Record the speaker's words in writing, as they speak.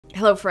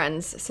Hello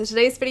friends, so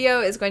today's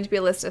video is going to be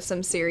a list of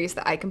some series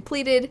that I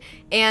completed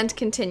and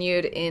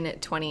continued in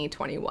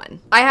 2021.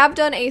 I have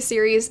done a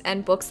series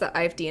and books that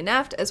I've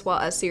DNF'd as well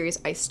as series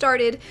I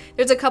started.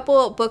 There's a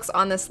couple books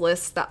on this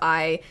list that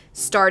I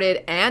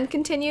started and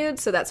continued,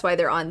 so that's why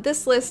they're on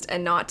this list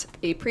and not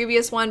a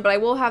previous one, but I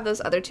will have those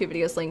other two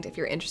videos linked if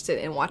you're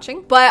interested in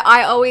watching. But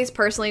I always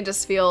personally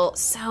just feel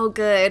so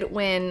good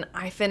when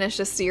I finish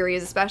a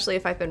series, especially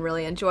if I've been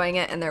really enjoying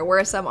it, and there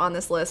were some on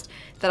this list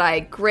that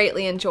I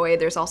greatly enjoyed.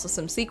 There's also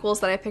some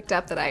sequels that I picked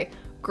up that I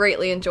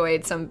greatly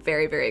enjoyed, so I'm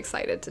very, very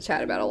excited to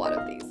chat about a lot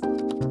of these.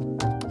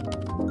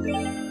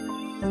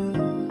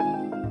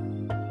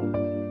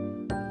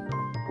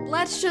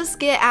 Let's just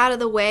get out of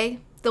the way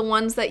the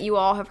ones that you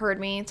all have heard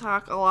me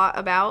talk a lot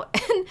about,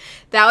 and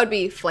that would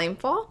be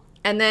Flamefall,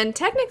 and then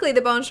technically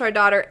The Bone Shard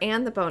Daughter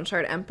and The Bone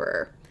Shard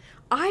Emperor.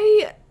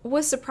 I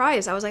was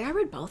surprised. I was like, I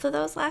read both of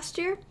those last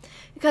year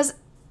because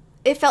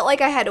it felt like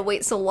I had to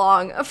wait so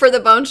long for The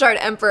Bone Shard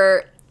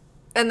Emperor,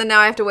 and then now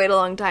I have to wait a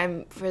long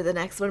time for the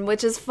next one,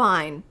 which is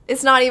fine.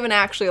 It's not even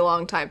actually a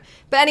long time.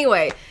 But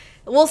anyway,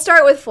 we'll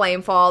start with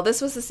Flamefall. This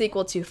was the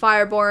sequel to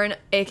Fireborn,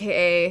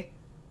 aka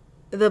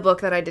the book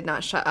that I did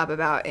not shut up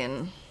about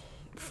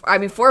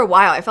for a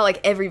while. I felt like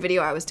every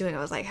video I was doing, I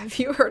was like, have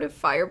you heard of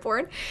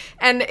Fireborn?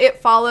 And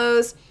it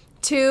follows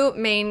two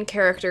main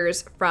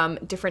characters from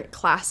different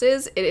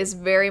classes. It is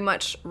very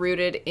much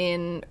rooted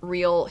in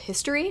real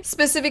history,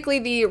 specifically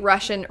the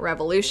Russian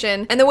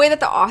Revolution, and the way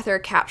that the author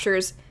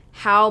captures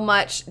how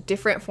much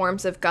different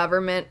forms of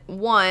government,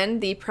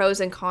 one, the pros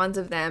and cons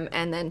of them,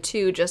 and then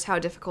two, just how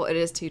difficult it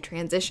is to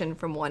transition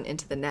from one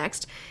into the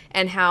next,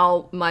 and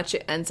how much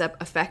it ends up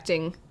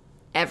affecting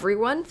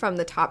everyone from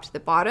the top to the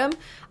bottom.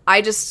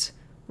 I just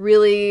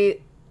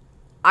really,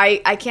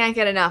 I can't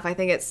get enough. I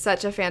think it's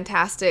such a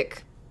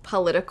fantastic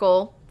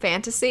political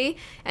fantasy,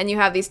 and you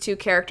have these two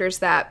characters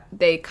that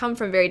they come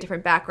from very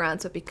different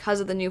backgrounds, but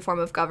because of the new form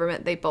of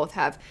government, they both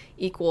have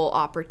equal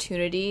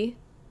opportunity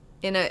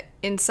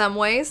in some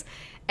ways.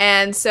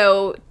 And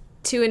so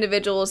two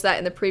individuals that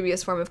in the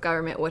previous form of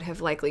government would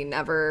have likely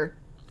never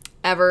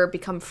ever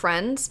become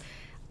friends,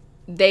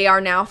 they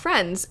are now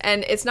friends.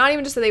 And it's not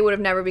even just that they would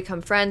have never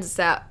become friends, it's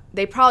that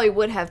they probably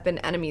would have been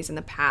enemies in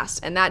the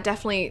past, and that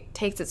definitely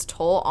takes its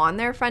toll on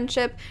their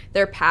friendship,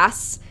 their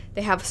pasts.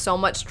 They have so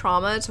much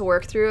trauma to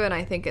work through, and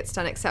I think it's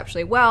done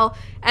exceptionally well.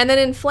 And then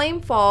in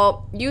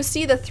Flamefall, you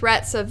see the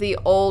threats of the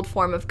old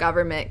form of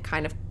government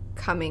kind of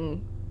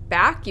coming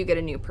back. You get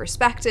a new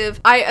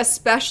perspective. I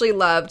especially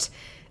loved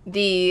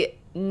the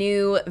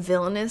new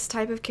villainous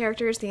type of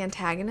characters, the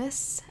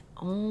antagonists.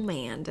 Oh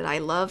man, did I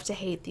love to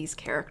hate these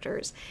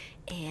characters.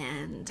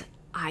 And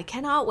I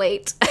cannot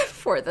wait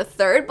for the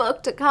third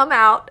book to come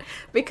out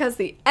because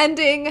the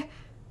ending,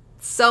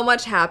 so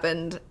much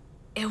happened.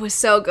 It was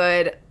so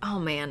good. Oh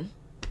man.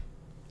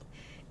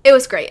 It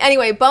was great.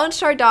 Anyway, Bone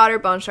Shard Daughter,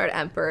 Bone Shard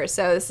Emperor.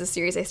 So this is a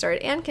series I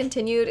started and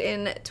continued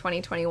in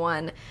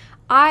 2021.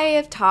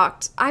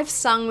 I've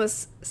sung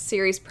this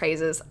series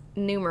praises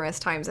numerous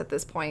times at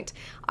this point.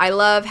 I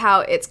love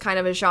how it's kind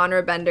of a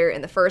genre bender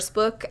in the first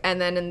book,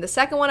 and then in the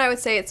second one I would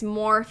say it's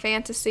more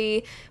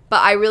fantasy,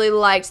 but I really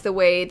liked the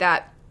way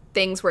that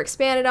things were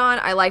expanded on.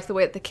 I liked the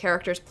way that the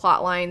characters'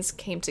 plot lines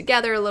came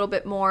together a little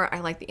bit more.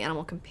 I like the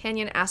animal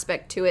companion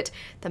aspect to it.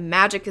 The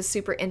magic is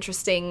super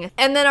interesting.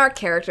 And then our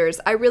characters.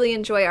 I really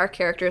enjoy our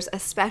characters,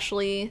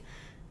 especially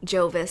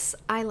Jovis.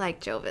 I like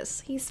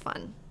Jovis. He's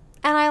fun.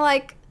 And I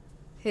like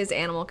his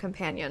animal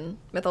companion,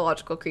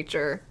 mythological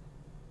creature,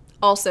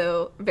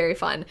 also very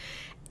fun.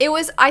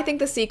 I think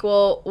the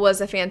sequel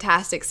was a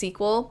fantastic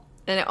sequel,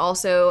 and it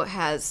also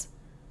has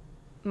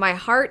my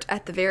heart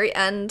at the very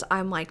end.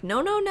 I'm like,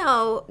 no, no,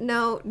 no,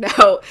 no,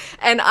 no.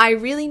 And I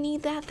really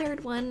need that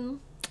third one.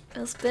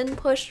 It's been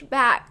pushed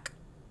back,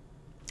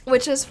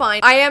 which is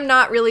fine. I am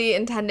not really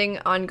intending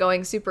on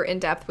going super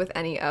in-depth with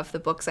any of the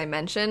books I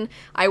mention.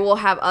 I will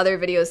have other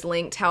videos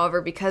linked,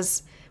 however,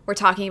 because we're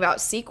talking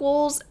about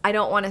sequels, I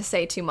don't want to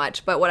say too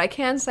much, but what I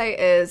can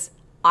say is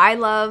I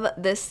love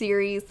this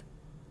series.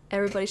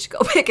 Everybody should go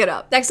pick it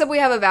up. Next up, we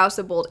have A Vow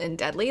So Bold and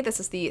Deadly. This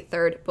is the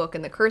third book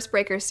in the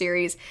Cursebreaker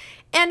series,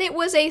 and it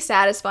was a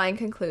satisfying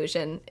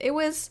conclusion. It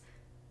was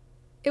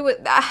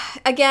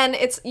again,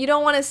 you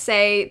don't want to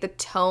say the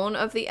tone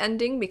of the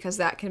ending because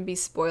that can be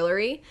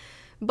spoilery,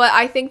 but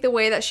I think the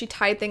way that she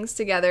tied things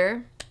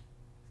together,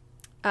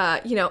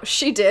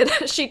 she did.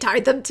 She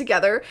tied them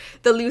together.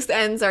 The loose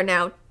ends are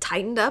now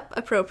tightened up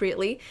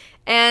appropriately.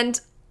 And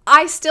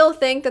I still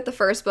think that the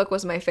first book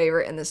was my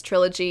favorite in this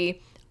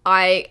trilogy.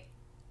 I,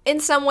 in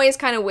some ways,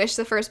 kind of wish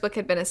the first book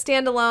had been a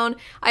standalone.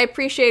 I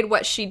appreciate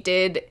what she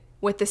did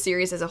with the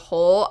series as a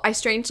whole. I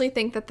strangely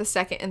think that the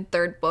second and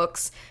third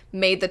books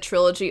made the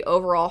trilogy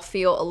overall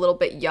feel a little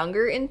bit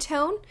younger in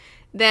tone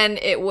than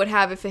it would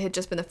have if it had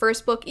just been the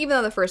first book, even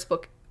though the first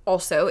book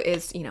also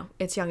is,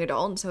 it's young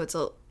adult, and so it's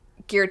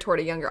geared toward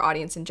a younger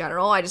audience in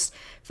general. I just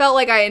felt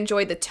like I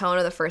enjoyed the tone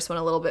of the first one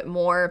a little bit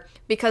more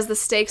because the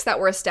stakes that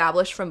were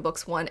established from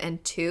books 1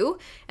 and 2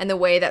 and the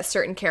way that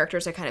certain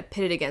characters are kind of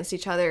pitted against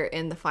each other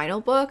in the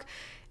final book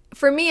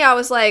for me, I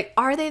was like,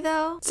 are they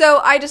though? So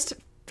I just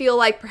feel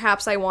like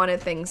perhaps I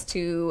wanted things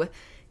to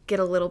get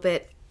a little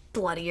bit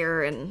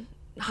bloodier and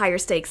higher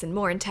stakes and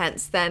more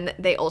intense than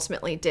they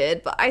ultimately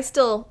did, but I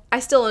still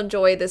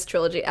enjoy this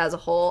trilogy as a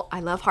whole.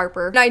 I love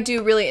Harper, and I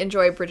do really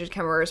enjoy Bridget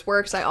Kemmerer's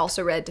works. I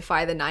also read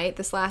Defy the Night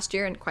this last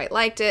year and quite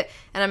liked it,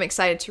 and I'm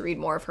excited to read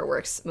more of her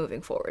works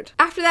moving forward.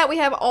 After that, we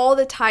have All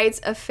the Tides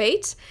of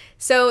Fate.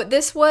 So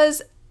this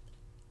was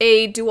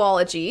a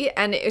duology,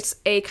 and it's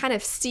a kind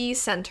of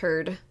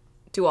sea-centered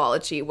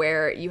duology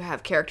where you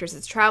have characters.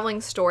 It's a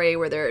traveling story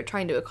where they're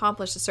trying to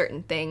accomplish a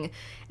certain thing,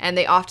 and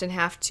they often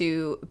have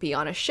to be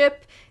on a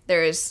ship.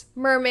 There's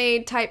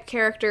mermaid type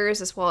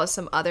characters as well as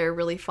some other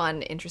really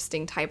fun,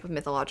 interesting type of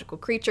mythological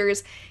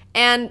creatures,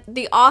 and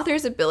the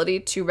author's ability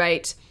to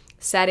write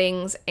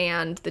settings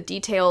and the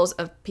details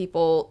of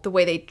people, the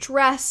way they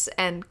dress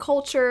and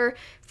culture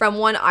from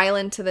one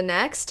island to the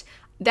next.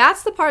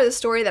 That's the part of the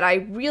story that I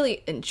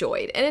really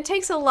enjoyed. And it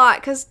takes a lot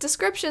because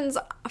descriptions,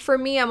 for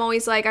me, I'm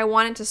always like, I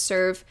want it to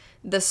serve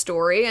the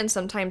story. And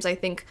sometimes I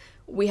think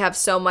we have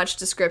so much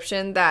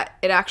description that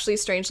it actually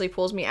strangely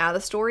pulls me out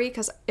of the story,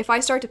 because if I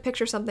start to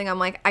picture something, I'm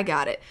like, I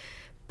got it.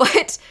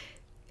 But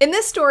in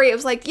this story, it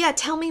was like, yeah,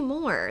 tell me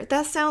more.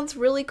 That sounds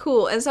really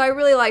cool. And so I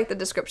really like the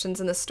descriptions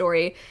in the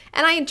story.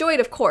 And I enjoyed,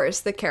 of course,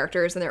 the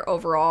characters and their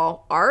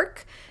overall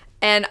arc.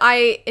 And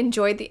I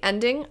enjoyed the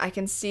ending. I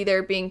can see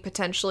there being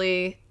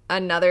potentially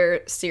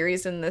another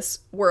series in this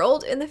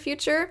world in the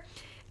future.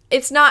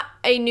 It's not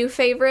a new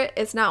favorite.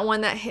 It's not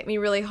one that hit me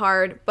really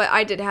hard, but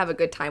I did have a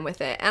good time with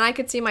it. And I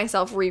could see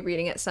myself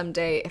rereading it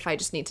someday if I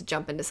just need to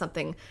jump into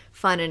something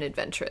fun and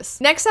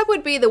adventurous. Next up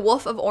would be The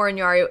Wolf of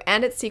Orenyaru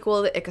and its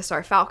sequel, The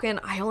Icosar Falcon.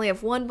 I only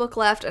have one book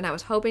left, and I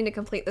was hoping to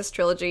complete this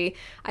trilogy.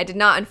 I did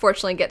not,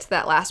 unfortunately, get to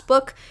that last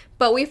book,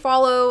 but we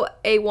follow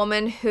a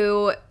woman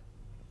who,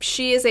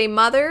 she is a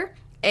mother,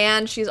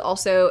 and she's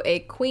also a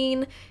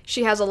queen.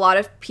 She has a lot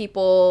of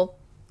people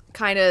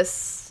kind of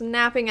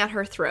snapping at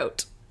her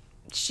throat.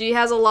 She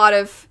has a lot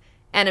of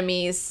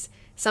enemies,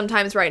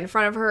 sometimes right in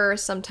front of her,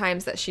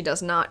 sometimes that she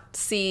does not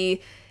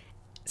see,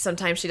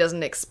 sometimes she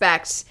doesn't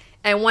expect.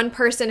 And one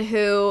person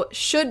who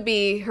should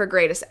be her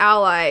greatest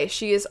ally,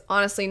 she is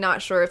honestly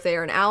not sure if they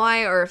are an ally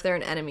or if they're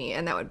an enemy,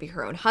 and that would be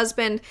her own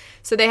husband.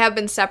 So they have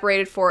been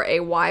separated for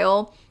a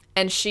while,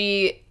 and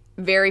she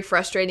very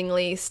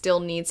frustratingly still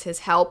needs his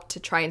help to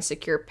try and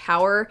secure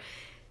power.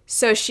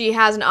 So she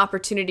has an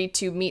opportunity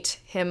to meet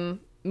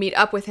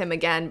up with him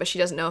again, but she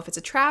doesn't know if it's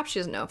a trap. She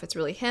doesn't know if it's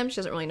really him. She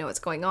doesn't really know what's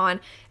going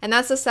on. And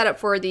that's the setup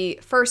for the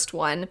first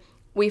one.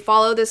 We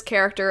follow this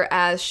character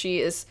as she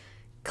is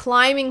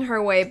climbing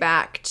her way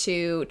back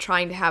to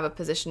trying to have a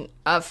position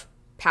of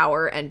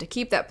power and to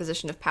keep that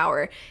position of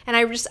power. And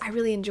I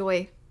really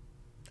enjoy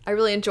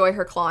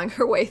her clawing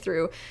her way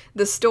through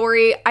the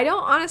story. I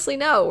don't honestly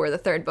know where the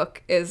third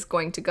book is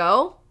going to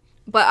go,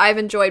 but I've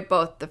enjoyed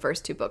both the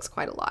first two books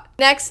quite a lot.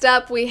 Next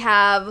up, we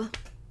have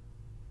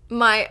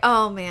the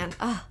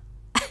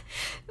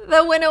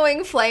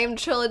Winnowing Flame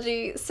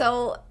trilogy.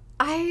 So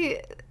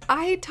I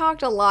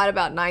talked a lot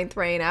about Ninth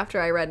Reign after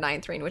I read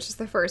Ninth Reign, which is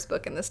the first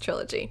book in this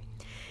trilogy.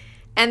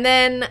 And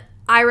then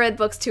I read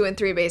books 2 and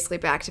 3 basically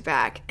back to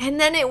back. And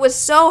then it was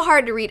so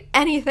hard to read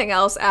anything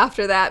else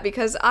after that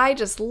because I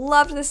just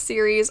loved this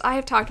series. I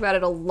have talked about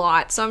it a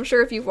lot, so I'm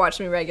sure if you've watched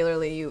me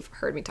regularly, you've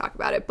heard me talk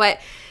about it.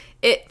 But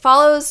it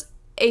follows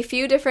a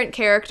few different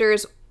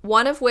characters,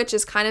 one of which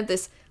is kind of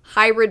this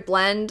hybrid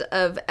blend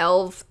of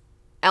elves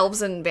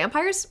and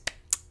vampires.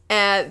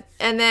 And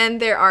then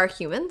there are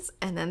humans,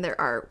 and then there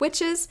are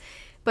witches.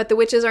 But the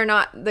witches are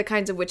not the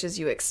kinds of witches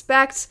you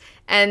expect,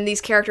 and these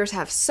characters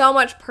have so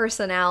much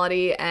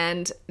personality,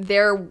 and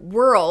their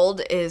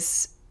world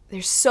there's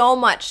so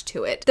much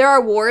to it. There are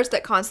wars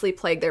that constantly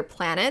plague their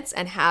planets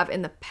and have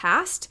in the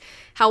past.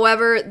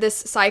 However, this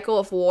cycle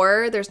of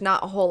war, there's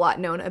not a whole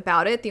lot known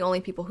about it. The only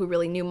people who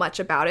really knew much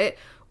about it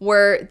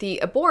were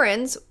the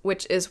Aborans,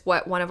 which is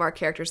what one of our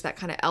characters, that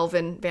kind of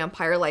elven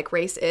vampire-like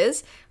race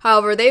is.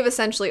 However, they've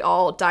essentially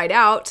all died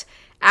out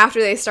after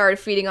they started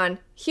feeding on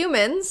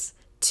humans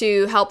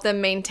to help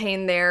them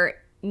maintain their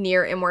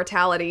near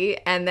immortality,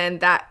 and then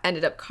that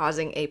ended up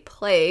causing a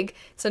plague.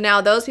 So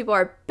now those people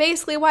are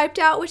basically wiped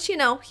out, which, you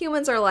know,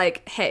 humans are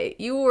like, hey,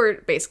 you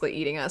were basically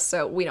eating us,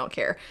 so we don't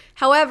care.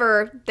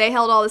 However, they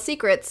held all the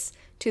secrets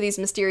to these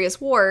mysterious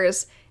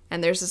wars,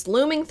 and there's this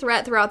looming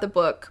threat throughout the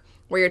book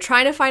where you're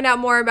trying to find out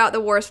more about the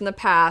wars from the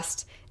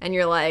past, and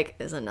you're like,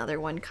 is another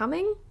one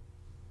coming?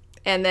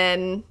 And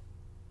then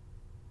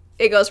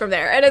it goes from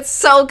there, and it's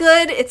so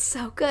good. It's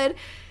so good.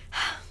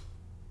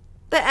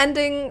 The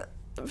ending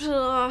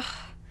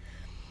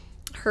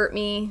hurt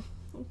me,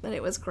 but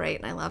it was great,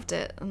 and I loved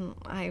it, and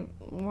I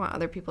want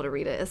other people to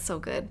read it. It's so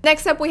good.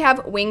 Next up, we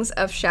have Wings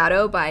of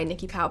Shadow by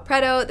Nikki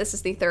Powell-Preto. This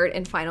is the third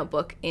and final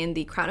book in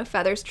the Crown of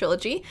Feathers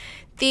trilogy.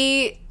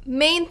 The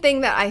main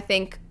thing that I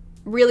think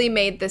really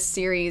made this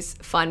series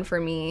fun for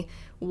me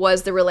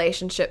was the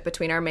relationship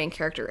between our main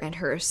character and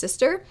her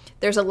sister.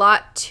 There's a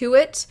lot to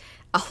it,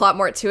 a lot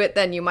more to it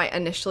than you might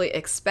initially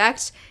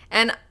expect,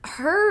 and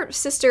her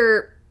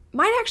sister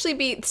might actually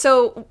be,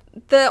 so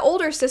the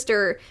older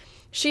sister,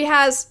 she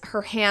has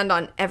her hand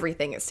on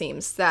everything, it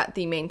seems, that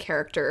the main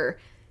character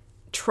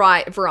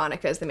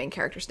Veronica is the main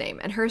character's name.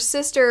 And her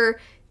sister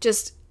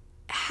just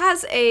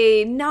has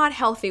a not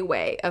healthy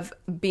way of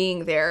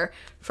being there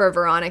for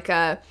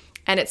Veronica.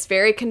 And it's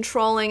very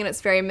controlling and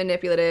it's very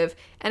manipulative.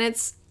 And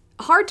it's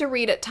hard to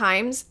read at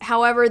times.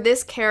 However,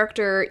 this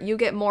character, you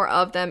get more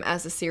of them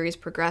as the series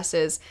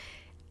progresses.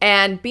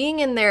 And being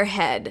in their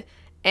head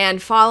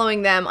and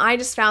following them, I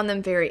just found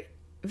them very,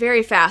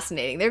 very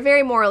fascinating. They're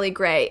very morally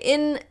gray.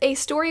 In a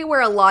story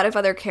where a lot of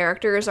other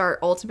characters are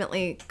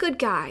ultimately good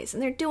guys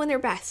and they're doing their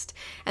best.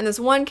 And this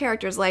one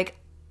character is like,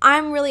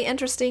 I'm really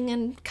interesting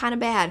and kind of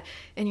bad.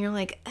 And you're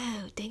like,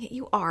 oh, dang it,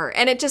 you are.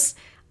 And it just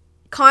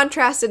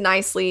contrasted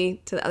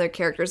nicely to the other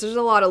characters. There's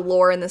a lot of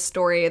lore in this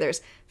story.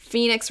 There's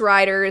Phoenix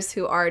Riders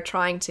who are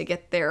trying to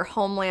get their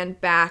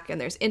homeland back,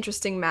 and there's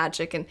interesting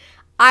magic. And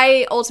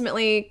I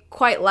ultimately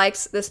quite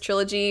liked this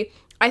trilogy.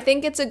 I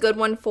think it's a good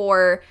one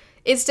for...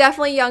 It's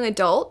definitely young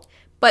adult,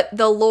 but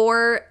the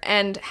lore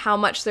and how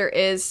much there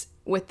is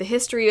with the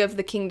history of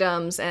the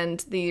kingdoms and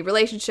the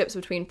relationships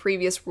between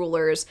previous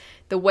rulers,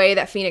 the way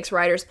that Phoenix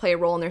Riders play a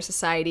role in their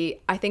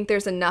society, I think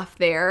there's enough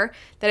there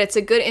that it's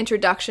a good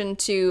introduction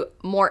to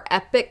more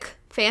epic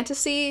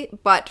fantasy,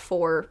 but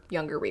for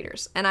younger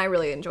readers, and I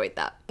really enjoyed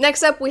that.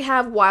 Next up, we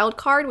have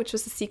Wildcard, which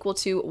was the sequel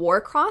to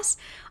Warcross.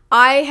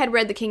 I had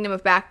read The Kingdom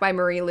of Back by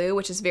Marie Lu,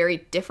 which is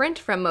very different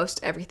from most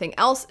everything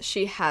else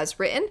she has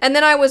written. And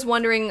then I was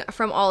wondering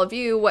from all of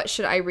you, what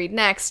should I read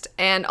next?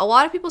 And a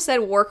lot of people said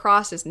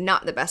Warcross is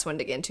not the best one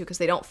to get into because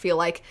they don't feel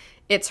like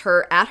it's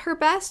her at her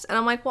best. And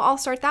I'm like, well, I'll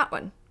start that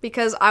one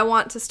because I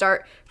want to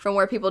start from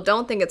where people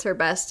don't think it's her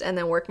best and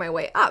then work my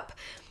way up.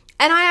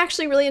 And I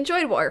actually really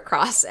enjoyed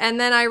Warcross. And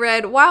then I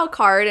read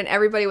Wildcard and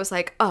everybody was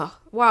like, oh,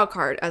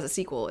 Wildcard as a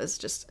sequel is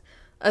just...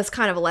 It's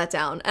kind of a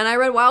letdown. And I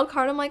read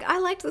Wildcard, I'm like, I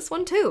liked this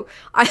one too.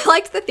 I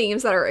liked the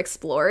themes that are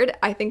explored.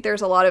 I think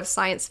there's a lot of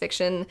science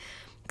fiction,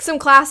 some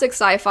classic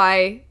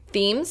sci-fi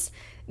themes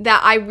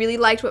that I really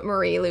liked what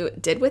Marie Lu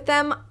did with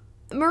them.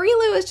 Marie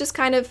Lu is just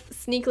kind of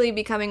sneakily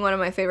becoming one of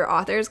my favorite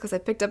authors because I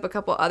picked up a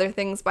couple other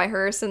things by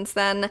her since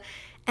then,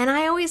 and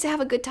I always have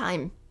a good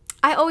time.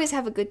 I always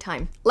have a good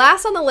time.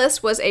 Last on the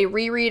list was a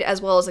reread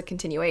as well as a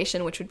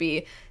continuation, which would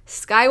be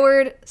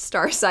Skyward,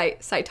 Starsight,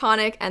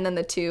 Cytonic, and then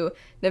the two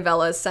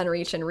novellas,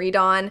 Sunreach and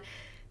Redawn.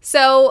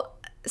 So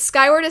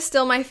Skyward is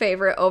still my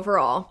favorite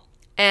overall,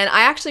 and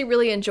I actually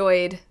really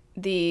enjoyed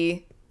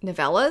the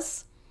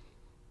novellas.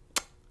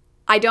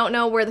 I don't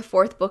know where the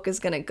fourth book is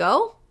gonna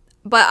go,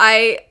 but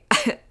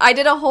I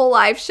did a whole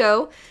live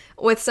show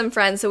with some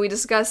friends, so we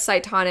discussed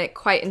Cytonic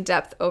quite in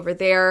depth over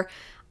there.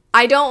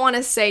 I don't want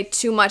to say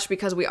too much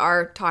because we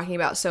are talking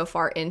about so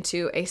far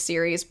into a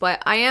series,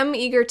 but I am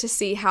eager to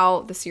see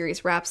how the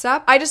series wraps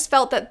up. I just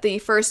felt that the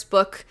first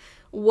book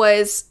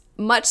was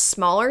much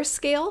smaller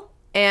scale,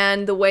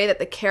 and the way that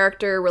the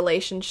character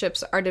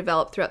relationships are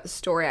developed throughout the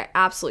story, I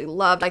absolutely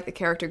loved, like the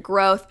character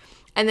growth.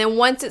 And then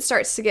once it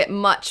starts to get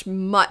much,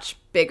 much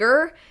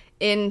bigger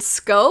in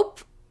scope,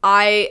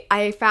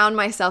 I found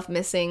myself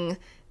missing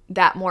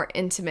that more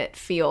intimate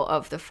feel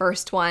of the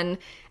first one.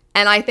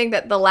 And I think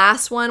that the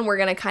last one, we're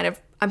going to kind of,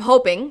 I'm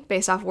hoping,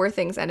 based off where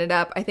things ended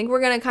up, I think we're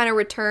going to kind of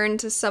return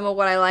to some of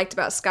what I liked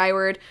about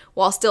Skyward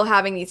while still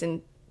having these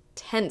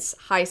intense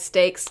high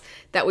stakes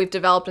that we've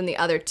developed in the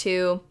other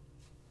two.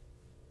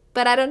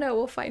 But I don't know,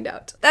 we'll find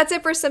out. That's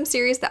it for some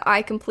series that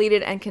I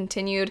completed and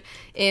continued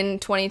in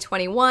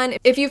 2021.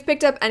 If you've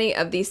picked up any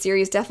of these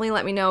series, definitely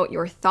let me know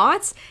your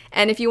thoughts.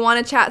 And if you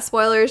want to chat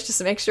spoilers,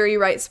 just make sure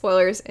you write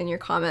spoilers in your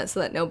comments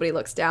so that nobody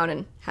looks down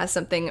and has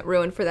something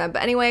ruined for them.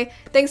 But anyway,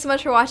 thanks so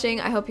much for watching.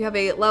 I hope you have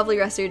a lovely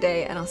rest of your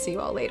day, and I'll see you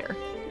all later.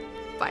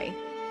 Bye.